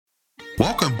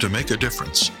Welcome to Make a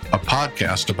Difference, a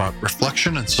podcast about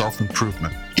reflection and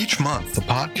self-improvement. Each month, the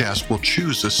podcast will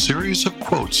choose a series of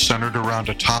quotes centered around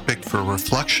a topic for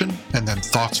reflection and then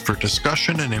thoughts for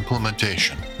discussion and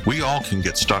implementation. We all can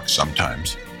get stuck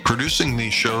sometimes. Producing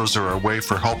these shows are a way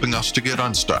for helping us to get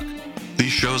unstuck.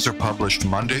 These shows are published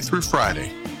Monday through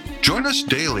Friday. Join us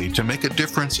daily to make a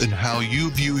difference in how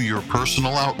you view your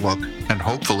personal outlook and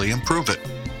hopefully improve it.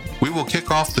 We will kick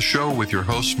off the show with your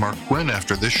host, Mark Quinn,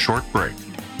 after this short break.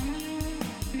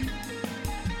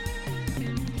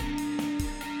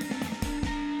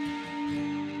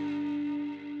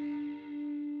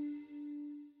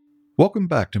 Welcome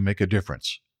back to Make a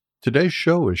Difference. Today's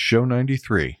show is show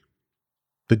 93.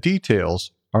 The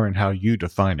details are in how you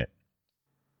define it.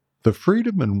 The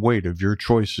freedom and weight of your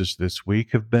choices this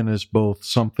week have been as both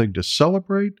something to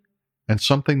celebrate and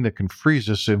something that can freeze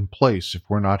us in place if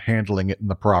we're not handling it in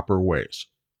the proper ways.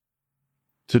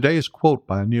 Today's quote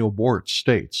by Neal Boortz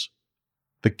states,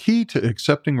 "The key to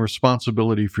accepting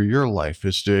responsibility for your life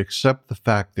is to accept the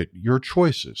fact that your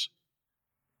choices,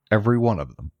 every one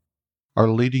of them, are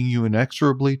leading you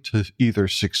inexorably to either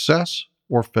success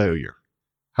or failure,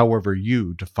 however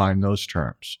you define those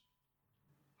terms."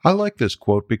 I like this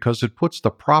quote because it puts the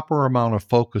proper amount of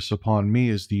focus upon me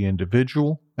as the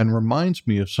individual and reminds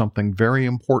me of something very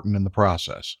important in the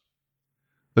process.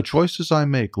 The choices I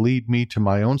make lead me to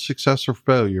my own success or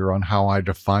failure on how I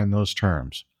define those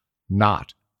terms,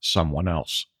 not someone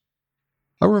else.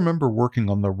 I remember working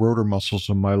on the rotor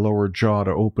muscles of my lower jaw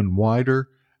to open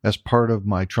wider as part of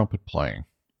my trumpet playing,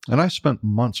 and I spent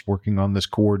months working on this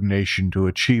coordination to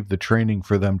achieve the training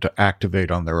for them to activate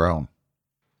on their own.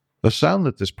 The sound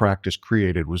that this practice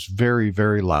created was very,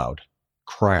 very loud,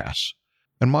 crass,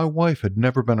 and my wife had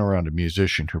never been around a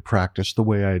musician who practiced the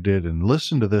way I did and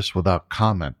listened to this without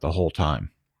comment the whole time.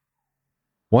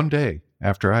 One day,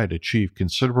 after I had achieved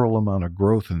considerable amount of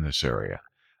growth in this area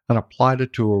and applied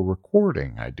it to a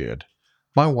recording I did,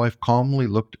 my wife calmly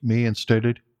looked at me and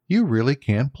stated, "You really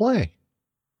can play."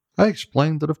 I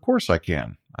explained that of course I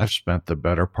can. I've spent the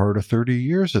better part of 30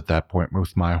 years at that point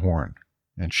with my horn.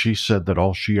 And she said that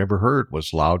all she ever heard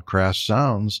was loud, crass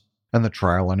sounds and the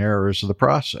trial and errors of the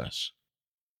process.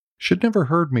 She'd never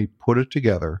heard me put it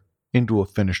together into a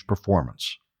finished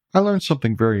performance. I learned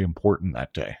something very important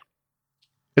that day.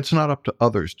 It's not up to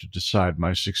others to decide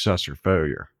my success or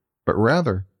failure, but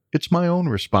rather, it's my own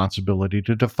responsibility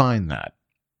to define that.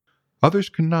 Others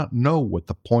cannot know what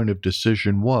the point of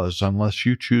decision was unless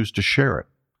you choose to share it,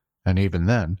 and even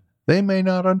then, they may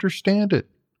not understand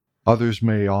it. Others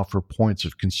may offer points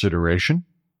of consideration,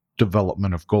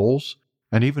 development of goals,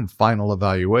 and even final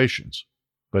evaluations.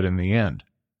 But in the end,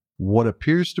 what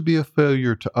appears to be a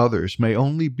failure to others may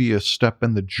only be a step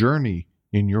in the journey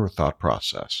in your thought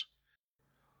process.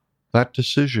 That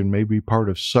decision may be part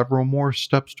of several more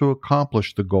steps to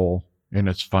accomplish the goal in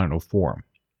its final form.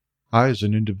 I, as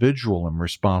an individual, am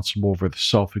responsible for the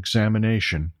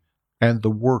self-examination and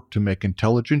the work to make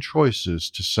intelligent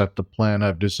choices to set the plan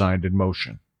I've designed in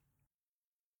motion.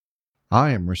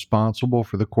 I am responsible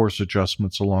for the course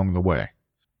adjustments along the way.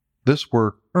 This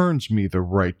work earns me the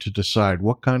right to decide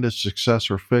what kind of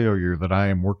success or failure that I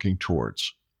am working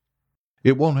towards.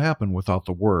 It won't happen without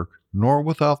the work, nor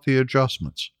without the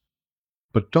adjustments.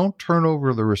 But don't turn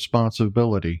over the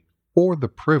responsibility or the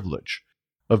privilege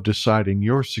of deciding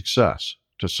your success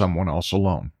to someone else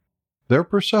alone. Their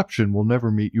perception will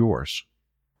never meet yours.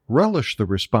 Relish the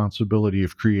responsibility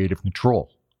of creative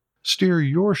control. Steer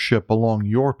your ship along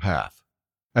your path,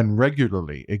 and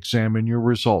regularly examine your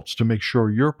results to make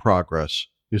sure your progress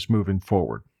is moving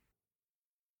forward.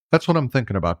 That's what I'm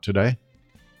thinking about today,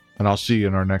 and I'll see you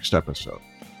in our next episode.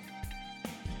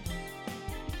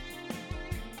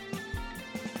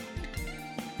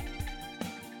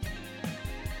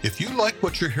 If you like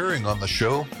what you're hearing on the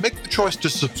show, make the choice to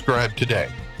subscribe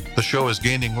today. The show is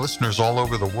gaining listeners all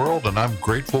over the world, and I'm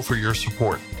grateful for your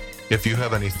support. If you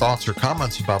have any thoughts or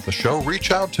comments about the show,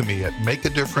 reach out to me at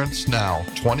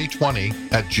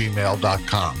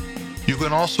makeadifferencenow2020@gmail.com. You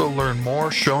can also learn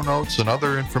more show notes and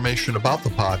other information about the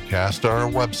podcast at our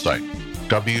website,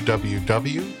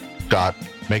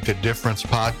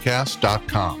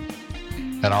 www.makeadifferencepodcast.com.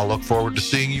 And I'll look forward to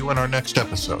seeing you in our next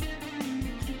episode.